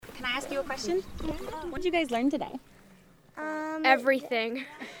a question? What did you guys learn today? Everything.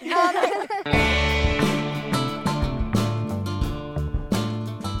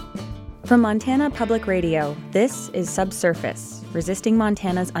 From Montana Public Radio, this is Subsurface, Resisting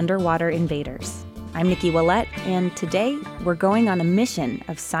Montana's Underwater Invaders. I'm Nikki Willett, and today we're going on a mission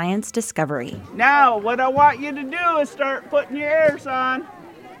of science discovery. Now, what I want you to do is start putting your ears on.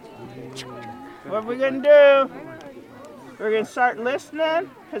 What we're going to do, we're going to start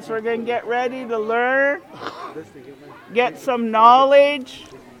listening, because we're going to get ready to learn, get some knowledge.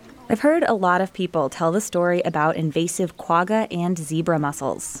 I've heard a lot of people tell the story about invasive quagga and zebra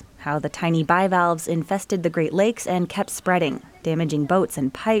mussels, how the tiny bivalves infested the Great Lakes and kept spreading, damaging boats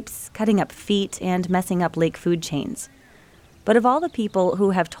and pipes, cutting up feet, and messing up lake food chains. But of all the people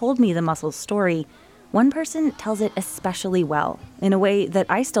who have told me the mussel's story, one person tells it especially well, in a way that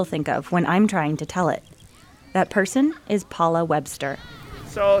I still think of when I'm trying to tell it. That person is Paula Webster.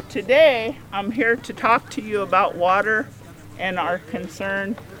 So today, I'm here to talk to you about water and our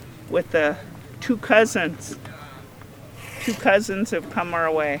concern with the two cousins. Two cousins have come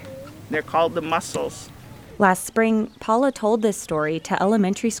our way. They're called the mussels. Last spring, Paula told this story to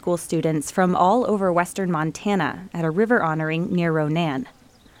elementary school students from all over western Montana at a river honoring near Ronan.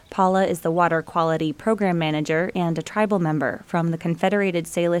 Paula is the water quality program manager and a tribal member from the Confederated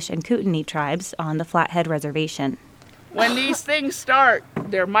Salish and Kootenai tribes on the Flathead Reservation. When these things start,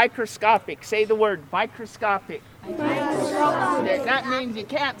 they're microscopic. Say the word, microscopic. Microscopic. That means you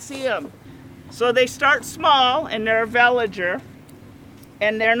can't see them. So they start small, and they're a veliger,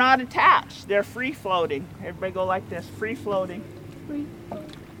 and they're not attached. They're free-floating. Everybody go like this, free-floating.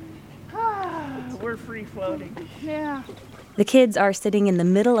 We're free-floating. Yeah. The kids are sitting in the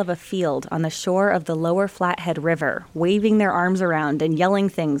middle of a field on the shore of the lower Flathead River, waving their arms around and yelling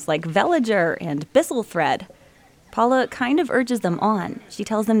things like veliger and bissel thread. Paula kind of urges them on. She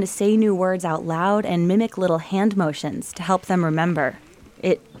tells them to say new words out loud and mimic little hand motions to help them remember.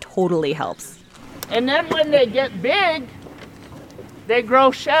 It totally helps. And then when they get big, they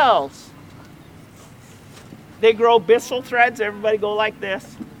grow shells. They grow bissel threads. Everybody go like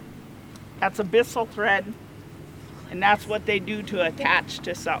this. That's a bissel thread. And that's what they do to attach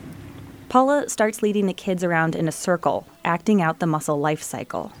to something. Paula starts leading the kids around in a circle, acting out the mussel life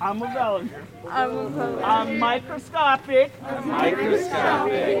cycle. I'm a veliger. I'm microscopic.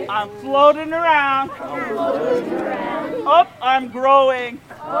 I'm floating around. Oh, I'm growing.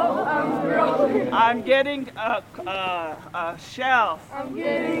 I'm getting a shell. I'm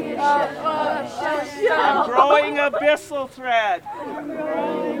growing a bissel thread.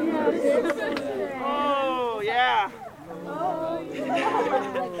 Oh, yeah.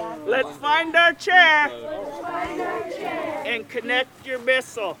 Let's find our chair and connect your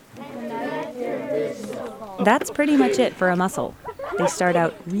bissel. That's pretty much it for a mussel. They start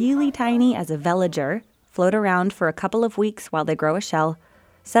out really tiny as a veliger, float around for a couple of weeks while they grow a shell,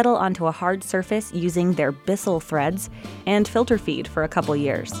 settle onto a hard surface using their bissel threads, and filter feed for a couple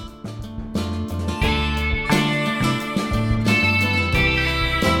years.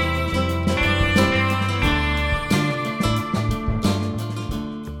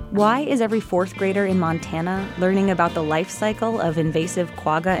 Why is every fourth grader in Montana learning about the life cycle of invasive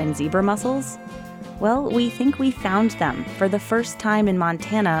quagga and zebra mussels? Well, we think we found them for the first time in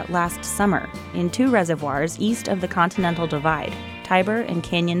Montana last summer in two reservoirs east of the Continental Divide, Tiber and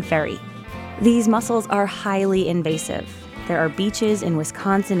Canyon Ferry. These mussels are highly invasive. There are beaches in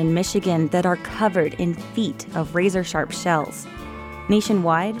Wisconsin and Michigan that are covered in feet of razor-sharp shells.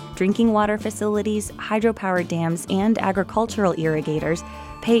 Nationwide, drinking water facilities, hydropower dams, and agricultural irrigators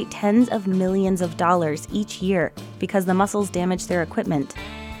pay tens of millions of dollars each year because the mussels damage their equipment.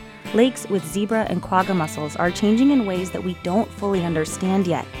 Lakes with zebra and quagga mussels are changing in ways that we don't fully understand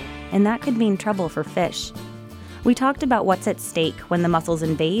yet, and that could mean trouble for fish. We talked about what's at stake when the mussels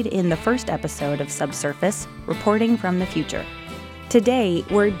invade in the first episode of Subsurface, Reporting from the Future. Today,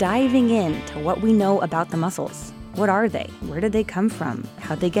 we're diving into what we know about the mussels. What are they? Where did they come from?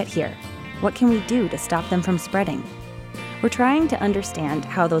 How'd they get here? What can we do to stop them from spreading? We're trying to understand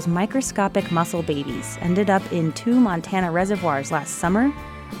how those microscopic mussel babies ended up in two Montana reservoirs last summer,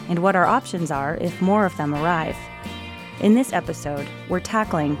 and what our options are if more of them arrive. In this episode, we're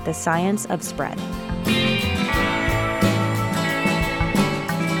tackling the science of spread.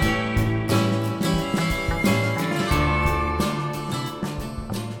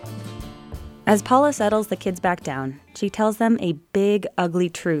 As Paula settles the kids back down, she tells them a big, ugly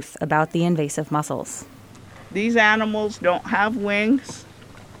truth about the invasive mussels. These animals don't have wings,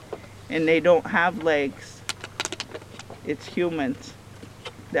 and they don't have legs. It's humans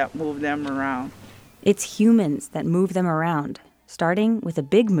that move them around. It's humans that move them around. starting with a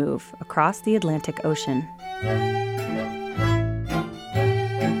big move across the Atlantic Ocean.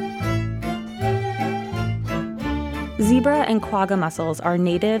 Zebra and quagga mussels are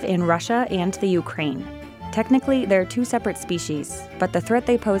native in Russia and the Ukraine. Technically, they're two separate species, but the threat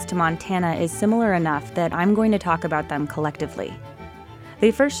they pose to Montana is similar enough that I'm going to talk about them collectively.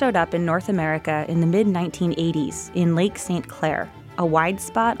 They first showed up in North America in the mid-1980s in Lake St. Clair, a wide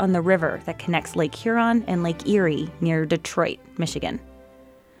spot on the river that connects Lake Huron and Lake Erie near Detroit, Michigan.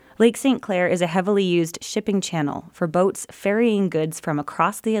 Lake St. Clair is a heavily used shipping channel for boats ferrying goods from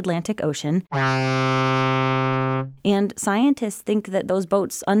across the Atlantic Ocean, and scientists think that those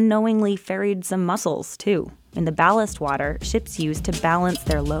boats unknowingly ferried some mussels, too, in the ballast water ships use to balance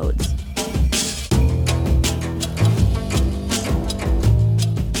their loads.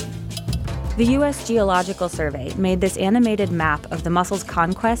 The U.S. Geological Survey made this animated map of the mussel's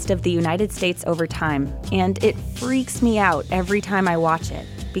conquest of the United States over time, and it freaks me out every time I watch it,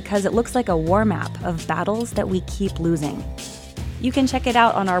 because it looks like a war map of battles that we keep losing. You can check it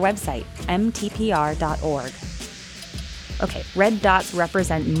out on our website, mtpr.org. Okay, red dots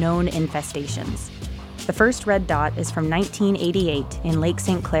represent known infestations. The first red dot is from 1988 in Lake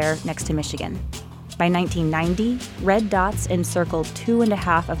St. Clair next to Michigan. By 1990, red dots encircled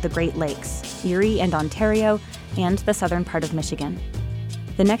 2.5 of the Great Lakes, Erie and Ontario, and the southern part of Michigan.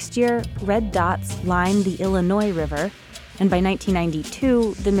 The next year, red dots line the Illinois River, and by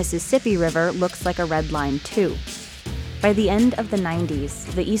 1992, the Mississippi River looks like a red line too. By the end of the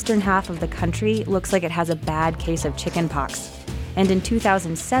 90s, the eastern half of the country looks like it has a bad case of chickenpox. And in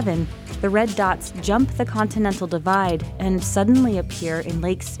 2007, the red dots jump the Continental Divide and suddenly appear in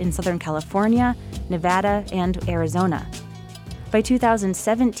lakes in Southern California, Nevada, and Arizona. By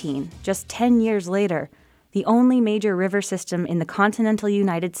 2017, just 10 years later, the only major river system in the continental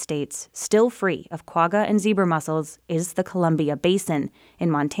United States still free of quagga and zebra mussels is the Columbia Basin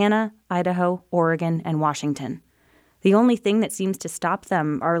in Montana, Idaho, Oregon, and Washington. The only thing that seems to stop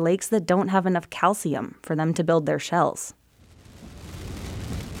them are lakes that don't have enough calcium for them to build their shells.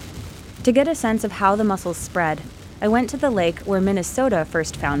 To get a sense of how the mussels spread, I went to the lake where Minnesota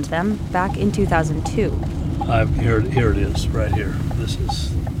first found them back in 2002. Here it is, right here.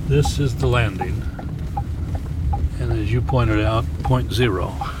 This is the landing. And as you pointed out, point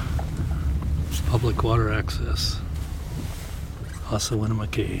 0, public water access,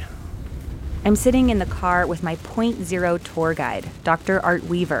 Ossawinamakee. I'm sitting in the car with my Point Zero tour guide, Dr. Art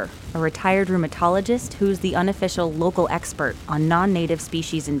Weaver, a retired rheumatologist who's the unofficial local expert on non-native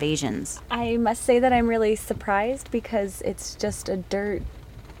species invasions. I must say that I'm really surprised because it's just a dirt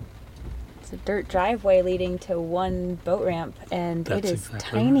driveway leading to one boat ramp, and it is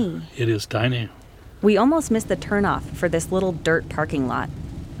tiny. It is tiny. We almost missed the turnoff for this little dirt parking lot.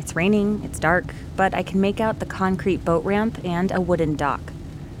 It's raining, it's dark, but I can make out the concrete boat ramp and a wooden dock.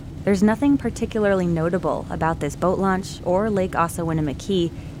 There's nothing particularly notable about this boat launch or Lake Ossawinamakee,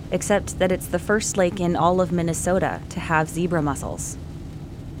 except that it's the first lake in all of Minnesota to have zebra mussels.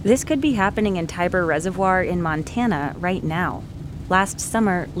 This could be happening in Tiber Reservoir in Montana right now. Last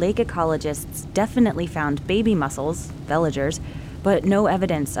summer, lake ecologists definitely found baby mussels, veligers, but no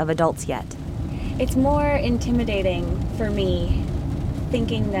evidence of adults yet. It's more intimidating for me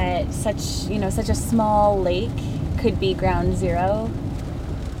thinking that such a small lake could be ground zero.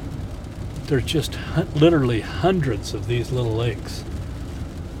 There's just literally hundreds of these little lakes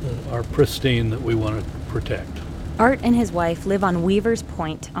that are pristine that we want to protect. Art and his wife live on Weaver's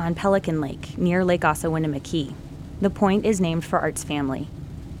Point on Pelican Lake, near Lake Ossawinamakee. The point is named for Art's family.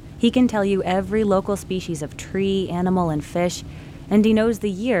 He can tell you every local species of tree, animal, and fish, and he knows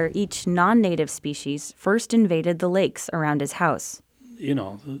the year each non-native species first invaded the lakes around his house. You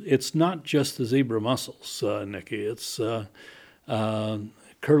know, it's not just the zebra mussels, Nikki. It's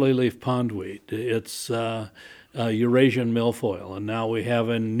curly-leaf pondweed. It's Eurasian milfoil, and now we have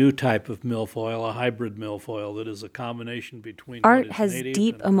a new type of milfoil, a hybrid milfoil that is a combination between Art has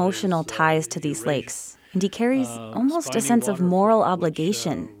deep emotional ties to these lakes, and he carries almost a sense of moral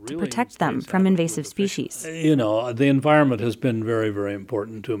obligation to protect them from invasive species. You know, the environment has been very, very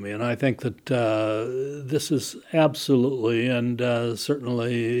important to me, and I think that this is absolutely, and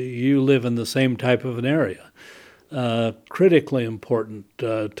certainly you live in the same type of an area, critically important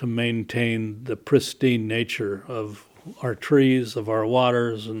to maintain the pristine nature of our trees, of our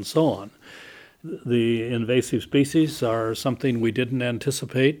waters, and so on. The invasive species are something we didn't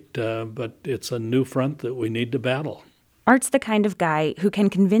anticipate, but it's a new front that we need to battle. Art's the kind of guy who can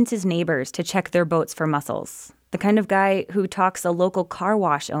convince his neighbors to check their boats for mussels. The kind of guy who talks a local car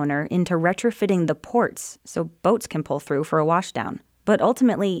wash owner into retrofitting the ports so boats can pull through for a washdown. But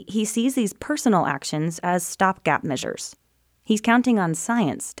ultimately, he sees these personal actions as stopgap measures. He's counting on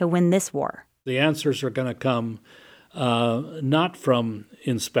science to win this war. The answers are going to come not from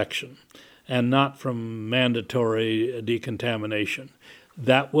inspection and not from mandatory decontamination.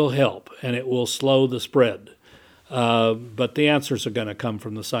 That will help, and it will slow the spread. But the answers are going to come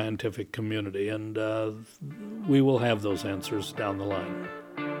from the scientific community, and we will have those answers down the line.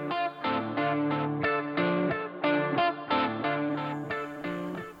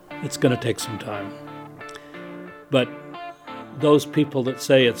 It's going to take some time. But those people that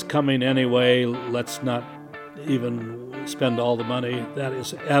say it's coming anyway, let's not even spend all the money, that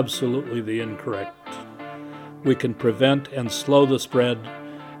is absolutely the incorrect. We can prevent and slow the spread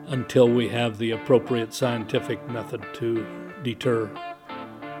until we have the appropriate scientific method to deter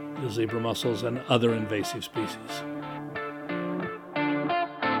the zebra mussels and other invasive species.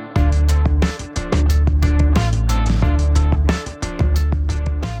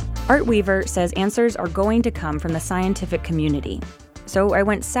 Art Weaver says answers are going to come from the scientific community. So I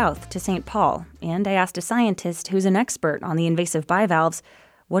went south to St. Paul, and I asked a scientist who's an expert on the invasive bivalves,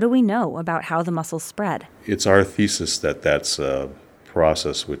 what do we know about how the mussels spread? It's our thesis that that's a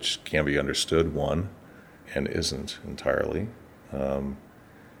process which can be understood, one, and isn't entirely, and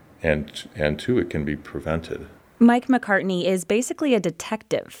two, it can be prevented. Mike McCartney is basically a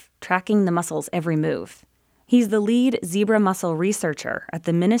detective, tracking the mussels' every move. He's the lead zebra mussel researcher at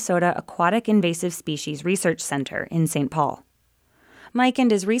the Minnesota Aquatic Invasive Species Research Center in St. Paul. Mike and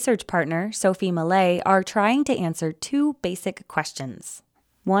his research partner, Sophie Millay, are trying to answer two basic questions.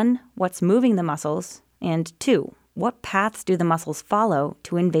 One, what's moving the mussels? And two, what paths do the mussels follow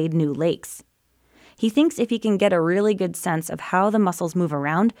to invade new lakes? He thinks if he can get a really good sense of how the mussels move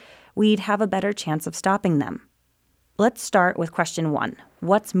around, we'd have a better chance of stopping them. Let's start with question one.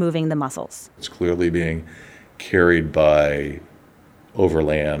 What's moving the mussels? It's clearly being carried by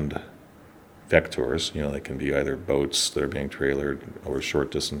overland vectors. They can be either boats that are being trailered over short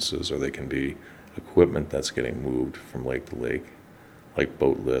distances, or they can be equipment that's getting moved from lake to lake, like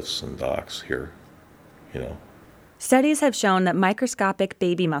boat lifts and docks here, Studies have shown that microscopic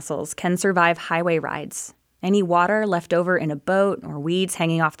baby mussels can survive highway rides. Any water left over in a boat or weeds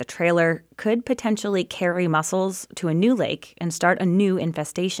hanging off the trailer could potentially carry mussels to a new lake and start a new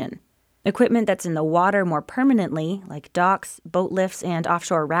infestation. Equipment that's in the water more permanently, like docks, boat lifts, and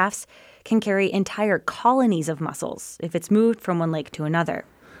offshore rafts, can carry entire colonies of mussels if it's moved from one lake to another.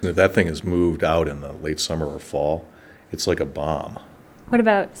 If that thing is moved out in the late summer or fall, it's like a bomb. What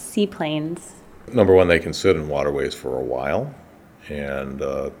about seaplanes? Number one, they can sit in waterways for a while, and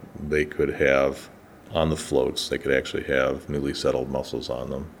they could have, on the floats, they could actually have newly settled mussels on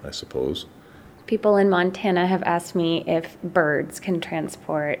them, I suppose. People in Montana have asked me if birds can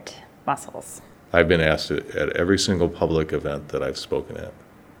transport mussels. I've been asked it at every single public event that I've spoken at.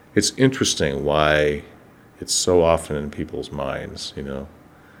 It's interesting why it's so often in people's minds,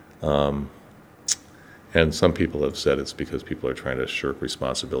 and some people have said it's because people are trying to shirk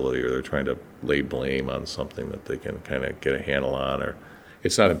responsibility, or they're trying to lay blame on something that they can kind of get a handle on. Or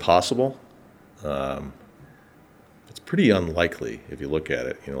it's not impossible. It's pretty unlikely if you look at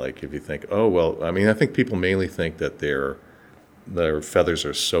it. Like if you think, I think people mainly think that their feathers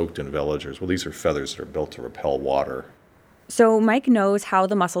are soaked in veligers. Well, these are feathers that are built to repel water. So Mike knows how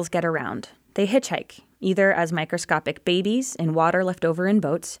the mussels get around. They hitchhike, either as microscopic babies in water left over in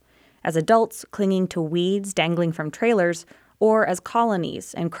boats, as adults clinging to weeds dangling from trailers, or as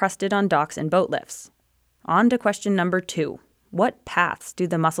colonies encrusted on docks and boat lifts. On to question number 2. What paths do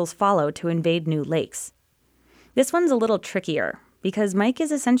the mussels follow to invade new lakes? This one's a little trickier, because Mike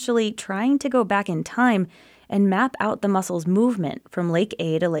is essentially trying to go back in time and map out the mussels' movement from Lake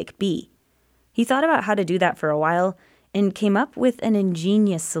A to Lake B. He thought about how to do that for a while and came up with an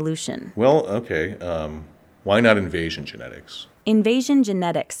ingenious solution. Well, okay, why not invasion genetics? Invasion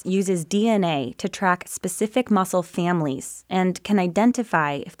genetics uses DNA to track specific mussel families and can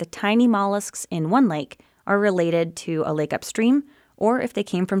identify if the tiny mollusks in one lake are related to a lake upstream or if they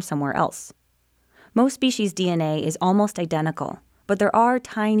came from somewhere else. Most species' DNA is almost identical, but there are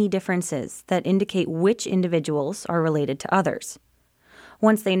tiny differences that indicate which individuals are related to others.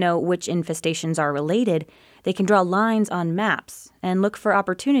 Once they know which infestations are related, they can draw lines on maps and look for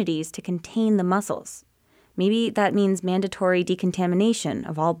opportunities to contain the mussels. Maybe that means mandatory decontamination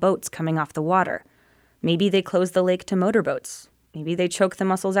of all boats coming off the water. Maybe they close the lake to motorboats. Maybe they choke the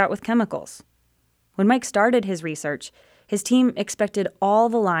mussels out with chemicals. When Mike started his research, his team expected all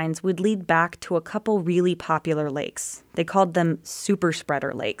the lines would lead back to a couple really popular lakes. They called them super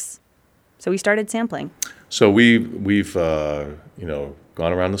spreader lakes. So we started sampling. So we've gone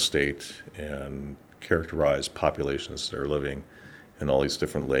around the state and characterized populations that are living in all these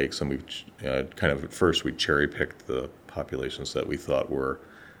different lakes, and we've at first we cherry-picked the populations that we thought were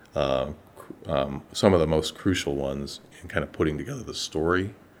some of the most crucial ones in kind of putting together the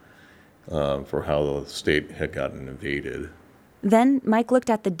story for how the state had gotten invaded. Then Mike looked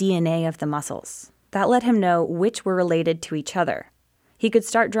at the DNA of the mussels. That let him know which were related to each other. He could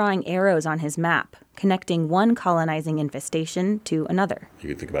start drawing arrows on his map, connecting one colonizing infestation to another. You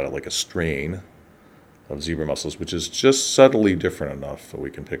could think about it like a strain of zebra mussels, which is just subtly different enough that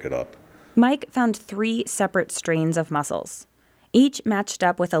we can pick it up. Mike found 3 separate strains of mussels. Each matched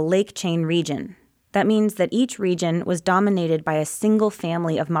up with a lake chain region. That means that each region was dominated by a single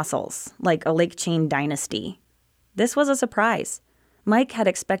family of mussels, like a lake chain dynasty. This was a surprise. Mike had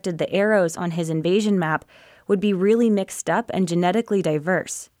expected the arrows on his invasion map would be really mixed up and genetically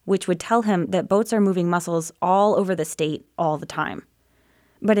diverse, which would tell him that boats are moving mussels all over the state all the time.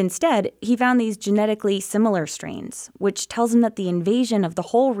 But instead, he found these genetically similar strains, which tells him that the invasion of the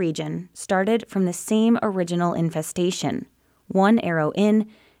whole region started from the same original infestation, one arrow in,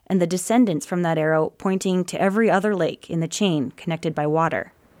 and the descendants from that arrow pointing to every other lake in the chain connected by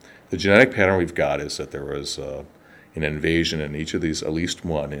water. The genetic pattern we've got is that there was an invasion in each of these, at least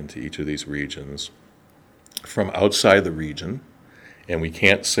one into each of these regions, from outside the region, and we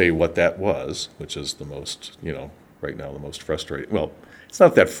can't say what that was, which is the most, right now the most frustrating. Well, it's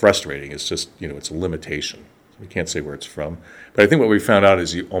not that frustrating, it's just, it's a limitation. We can't say where it's from. But I think what we found out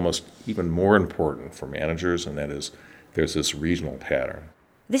is almost even more important for managers, and that is there's this regional pattern.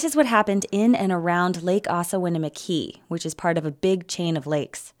 This is what happened in and around Lake Osawainimiki, which is part of a big chain of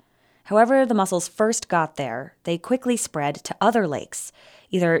lakes. However the mussels first got there, they quickly spread to other lakes,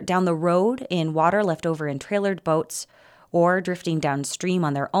 either down the road in water left over in trailered boats, or drifting downstream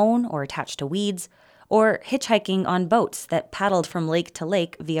on their own or attached to weeds, or hitchhiking on boats that paddled from lake to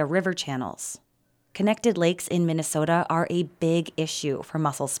lake via river channels. Connected lakes in Minnesota are a big issue for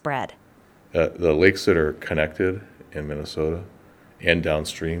mussel spread. The lakes that are connected in Minnesota and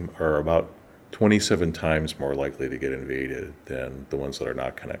downstream are about 27 times more likely to get invaded than the ones that are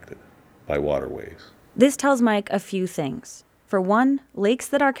not connected by waterways. This tells Mike a few things. For one, lakes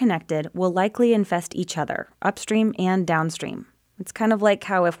that are connected will likely infest each other, upstream and downstream. It's kind of like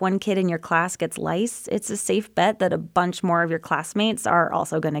how if one kid in your class gets lice, it's a safe bet that a bunch more of your classmates are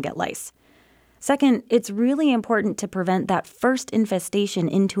also going to get lice. Second, it's really important to prevent that first infestation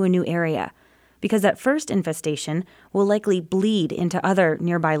into a new area, because that first infestation will likely bleed into other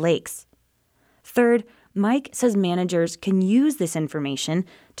nearby lakes. Third, Mike says managers can use this information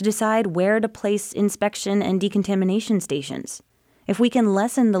to decide where to place inspection and decontamination stations. If we can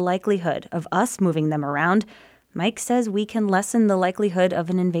lessen the likelihood of us moving them around, Mike says we can lessen the likelihood of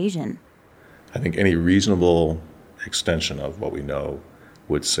an invasion. I think any reasonable extension of what we know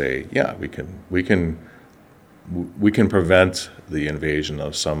would say, yeah, we can prevent the invasion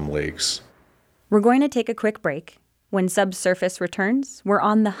of some lakes. We're going to take a quick break. When Subsurface returns, we're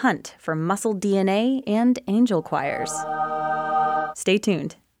on the hunt for mussel DNA and angel choirs. Stay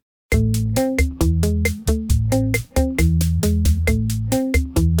tuned.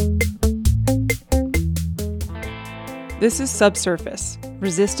 This is Subsurface,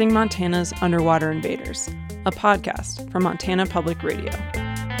 Resisting Montana's Underwater Invaders, a podcast from Montana Public Radio.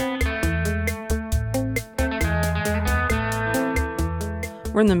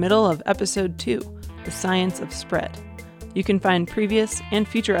 We're in the middle of episode 2, The Science of Spread. You can find previous and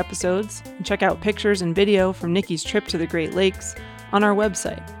future episodes and check out pictures and video from Nikki's trip to the Great Lakes on our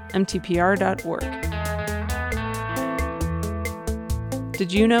website, mtpr.org.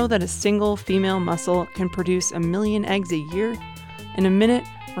 Did you know that a single female mussel can produce 1 million eggs a year? In a minute,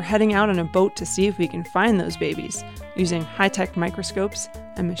 we're heading out on a boat to see if we can find those babies using high-tech microscopes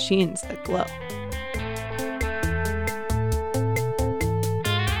and machines that glow.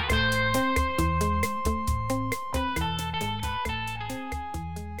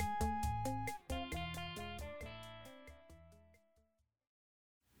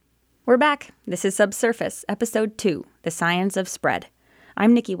 We're back. This is Subsurface, Episode 2, The Science of Spread.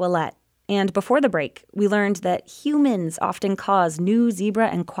 I'm Nikki Willett, and before the break, we learned that humans often cause new zebra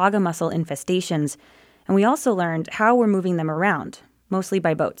and quagga mussel infestations, and we also learned how we're moving them around, mostly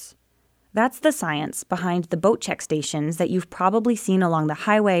by boats. That's the science behind the boat check stations that you've probably seen along the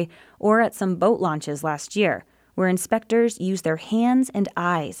highway or at some boat launches last year, where inspectors use their hands and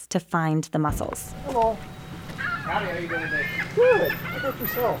eyes to find the mussels. Hello. Howdy, how you doing today? Good. How about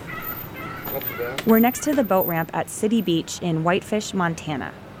yourself? Not too bad. We're next to the boat ramp at City Beach in Whitefish,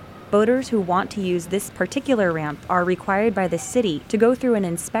 Montana. Boaters who want to use this particular ramp are required by the city to go through an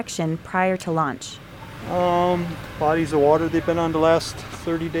inspection prior to launch. Bodies of water they've been on the last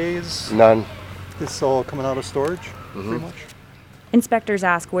 30 days? None. This all coming out of storage, pretty much? Inspectors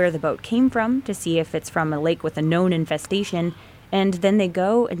ask where the boat came from to see if it's from a lake with a known infestation, and then they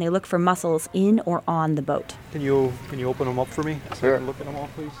go and they look for mussels in or on the boat. Can you open them up for me? So I can look at them all,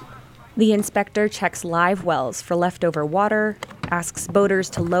 please. The inspector checks live wells for leftover water, asks boaters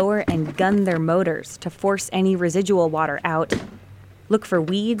to lower and gun their motors to force any residual water out, look for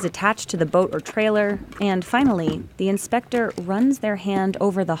weeds attached to the boat or trailer, and finally, the inspector runs their hand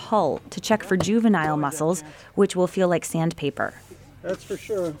over the hull to check for juvenile mussels, which will feel like sandpaper. That's for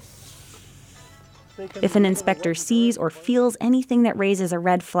sure. If an inspector sees or feels anything that raises a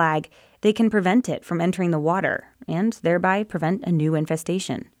red flag, they can prevent it from entering the water and thereby prevent a new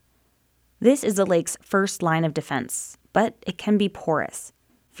infestation. This is the lake's first line of defense, but it can be porous.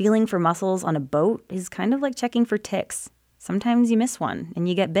 Feeling for mussels on a boat is kind of like checking for ticks. Sometimes you miss one and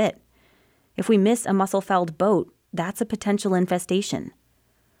you get bit. If we miss a mussel-fouled boat, that's a potential infestation.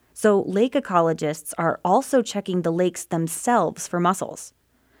 So lake ecologists are also checking the lakes themselves for mussels.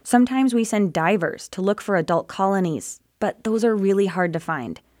 Sometimes we send divers to look for adult colonies, but those are really hard to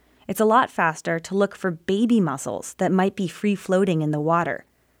find. It's a lot faster to look for baby mussels that might be free-floating in the water.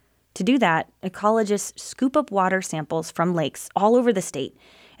 To do that, ecologists scoop up water samples from lakes all over the state,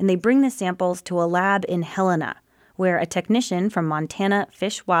 and they bring the samples to a lab in Helena, where a technician from Montana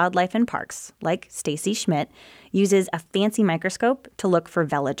Fish, Wildlife, and Parks, like Stacy Schmidt, uses a fancy microscope to look for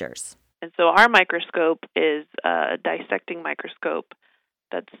veligers. And so our microscope is a dissecting microscope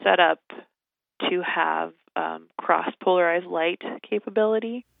that's set up to have cross-polarized light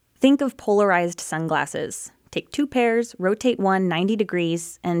capability. Think of polarized sunglasses. Take 2 pairs, rotate one 90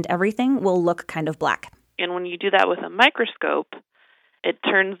 degrees, and everything will look kind of black. And when you do that with a microscope, it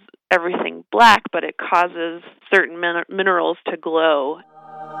turns everything black, but it causes certain minerals to glow.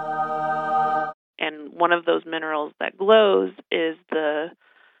 And one of those minerals that glows is the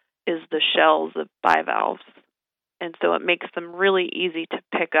shells of bivalves. And so it makes them really easy to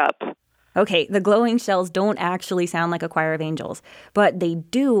pick up. Okay, the glowing shells don't actually sound like a choir of angels, but they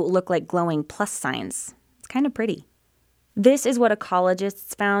do look like glowing plus signs. It's kind of pretty. This is what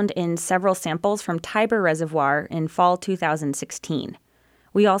ecologists found in several samples from Tiber Reservoir in fall 2016.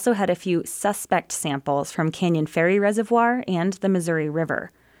 We also had a few suspect samples from Canyon Ferry Reservoir and the Missouri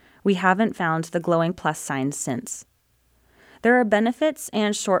River. We haven't found the glowing plus signs since. There are benefits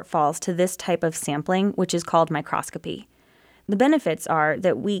and shortfalls to this type of sampling, which is called microscopy. The benefits are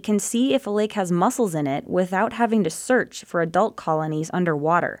that we can see if a lake has mussels in it without having to search for adult colonies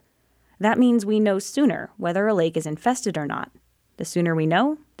underwater. That means we know sooner whether a lake is infested or not. The sooner we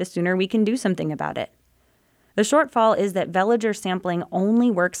know, the sooner we can do something about it. The shortfall is that veliger sampling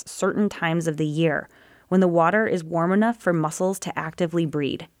only works certain times of the year, when the water is warm enough for mussels to actively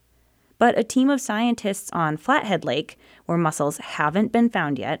breed. But a team of scientists on Flathead Lake, where mussels haven't been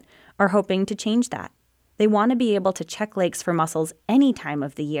found yet, are hoping to change that. They want to be able to check lakes for mussels any time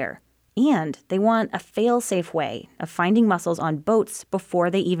of the year. And they want a fail-safe way of finding mussels on boats before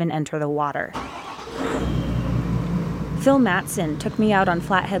they even enter the water. Phil Matson took me out on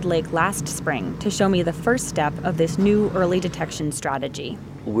Flathead Lake last spring to show me the first step of this new early detection strategy.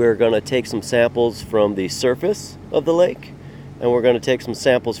 We're going to take some samples from the surface of the lake, and we're going to take some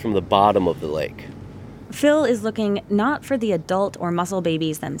samples from the bottom of the lake. Phil is looking not for the adult or mussel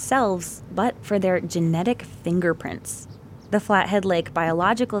babies themselves, but for their genetic fingerprints. The Flathead Lake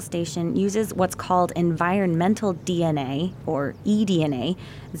Biological Station uses what's called environmental DNA, or eDNA,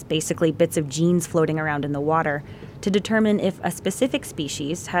 it's basically bits of genes floating around in the water, to determine if a specific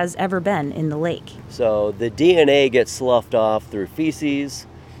species has ever been in the lake. So the DNA gets sloughed off through feces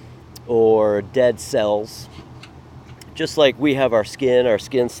or dead cells. Just like we have our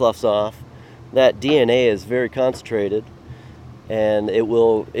skin sloughs off. That DNA is very concentrated, and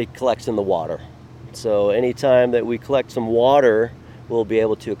it collects in the water. So anytime that we collect some water, we'll be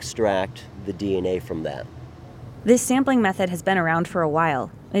able to extract the DNA from that. This sampling method has been around for a while.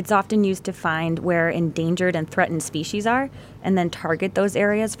 It's often used to find where endangered and threatened species are, and then target those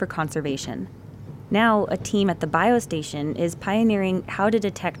areas for conservation. Now, a team at the biostation is pioneering how to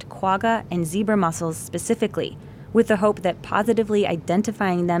detect quagga and zebra mussels specifically, with the hope that positively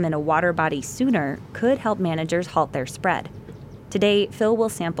identifying them in a water body sooner could help managers halt their spread. Today, Phil will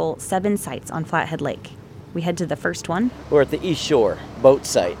sample 7 sites on Flathead Lake. We head to the first one. We're at the East Shore boat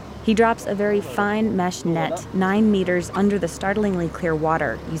site. He drops a very fine mesh net 9 meters under the startlingly clear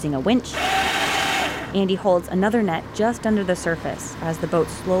water using a winch. And he holds another net just under the surface as the boat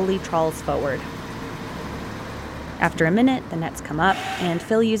slowly trawls forward. After a minute, the nets come up, and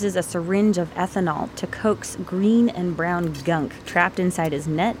Phil uses a syringe of ethanol to coax green and brown gunk trapped inside his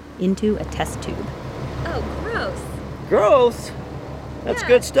net into a test tube. Oh, gross. Gross! That's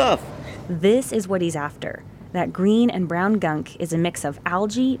good stuff. This is what he's after. That green and brown gunk is a mix of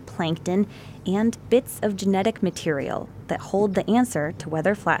algae, plankton, and bits of genetic material that hold the answer to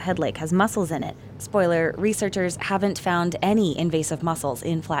whether Flathead Lake has mussels in it. Spoiler, researchers haven't found any invasive mussels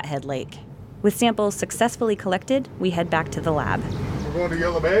in Flathead Lake. With samples successfully collected, we head back to the lab. We're going to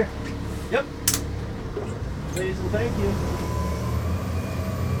Yellow Bay? Yep. Please and thank you.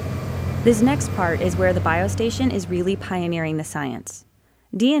 This next part is where the biostation is really pioneering the science.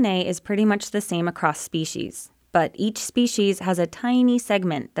 DNA is pretty much the same across species, but each species has a tiny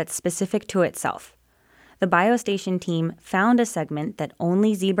segment that's specific to itself. The biostation team found a segment that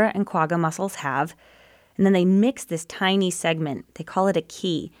only zebra and quagga mussels have, and then they mix this tiny segment, they call it a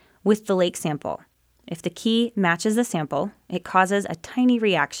key, with the lake sample. If the key matches the sample, it causes a tiny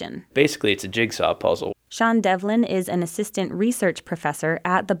reaction. Basically, it's a jigsaw puzzle. Sean Devlin is an assistant research professor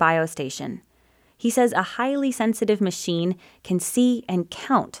at the biostation. He says a highly sensitive machine can see and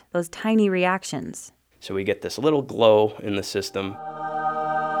count those tiny reactions. So we get this little glow in the system.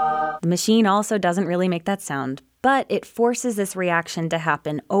 The machine also doesn't really make that sound, but it forces this reaction to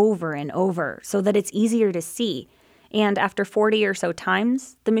happen over and over so that it's easier to see. And after 40 or so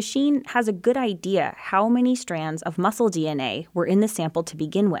times, the machine has a good idea how many strands of mussel DNA were in the sample to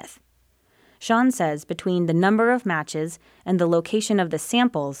begin with. Sean says between the number of matches and the location of the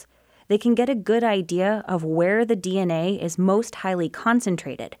samples, they can get a good idea of where the DNA is most highly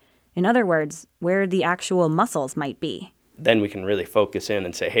concentrated. In other words, where the actual mussels might be. Then we can really focus in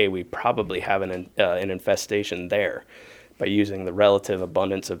and say, hey, we probably have an infestation there, by using the relative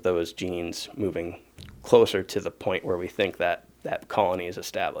abundance of those genes moving closer to the point where we think that colony is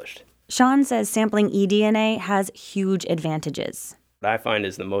established. Sean says sampling eDNA has huge advantages. What I find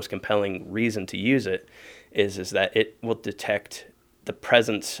is the most compelling reason to use it is that it will detect the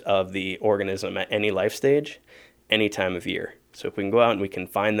presence of the organism at any life stage, any time of year. So if we can go out and we can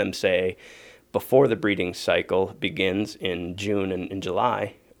find them, say, before the breeding cycle begins in June and in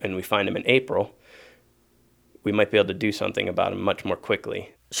July, and we find them in April, we might be able to do something about them much more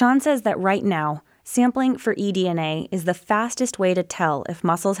quickly. Sean says that right now, sampling for eDNA is the fastest way to tell if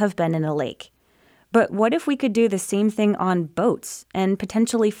mussels have been in a lake. But what if we could do the same thing on boats and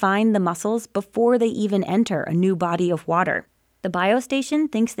potentially find the mussels before they even enter a new body of water? The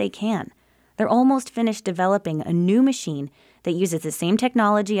biostation thinks they can. They're almost finished developing a new machine that uses the same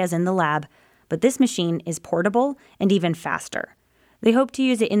technology as in the lab, but this machine is portable and even faster. They hope to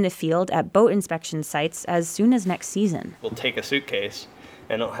use it in the field at boat inspection sites as soon as next season. We'll take a suitcase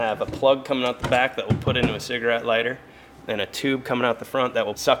and it'll have a plug coming out the back that we'll put into a cigarette lighter and a tube coming out the front that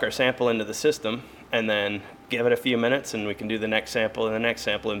will suck our sample into the system, and then give it a few minutes and we can do the next sample and the next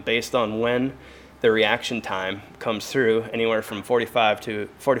sample. And based on when the reaction time comes through, anywhere from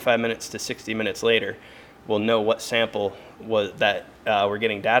 45 minutes to 60 minutes later, we'll know what sample was that we're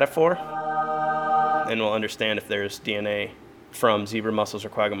getting data for, and we'll understand if there's DNA from zebra mussels or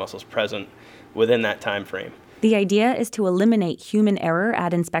quagga mussels present within that time frame. The idea is to eliminate human error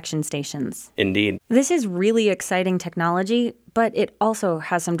at inspection stations. Indeed. This is really exciting technology, but it also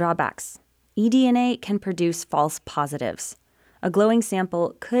has some drawbacks. eDNA can produce false positives. A glowing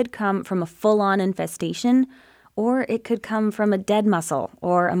sample could come from a full-on infestation, or it could come from a dead mussel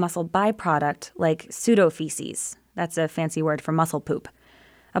or a mussel byproduct like pseudofeces. That's a fancy word for mussel poop.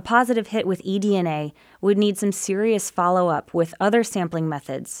 A positive hit with eDNA would need some serious follow-up with other sampling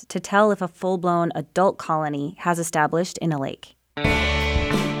methods to tell if a full-blown adult colony has established in a lake.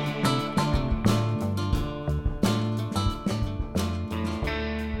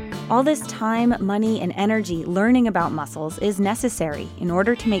 All this time, money, and energy learning about mussels is necessary in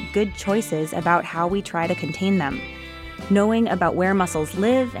order to make good choices about how we try to contain them. Knowing about where mussels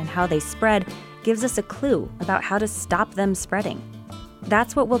live and how they spread gives us a clue about how to stop them spreading.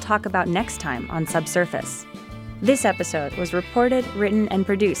 That's what we'll talk about next time on Subsurface. This episode was reported, written, and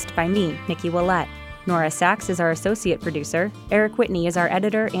produced by me, Nikki Willett. Nora Sachs is our associate producer. Eric Whitney is our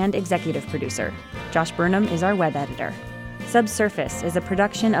editor and executive producer. Josh Burnham is our web editor. Subsurface is a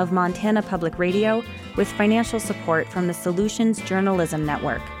production of Montana Public Radio with financial support from the Solutions Journalism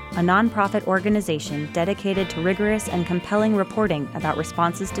Network, a nonprofit organization dedicated to rigorous and compelling reporting about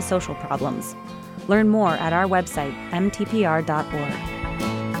responses to social problems. Learn more at our website, mtpr.org.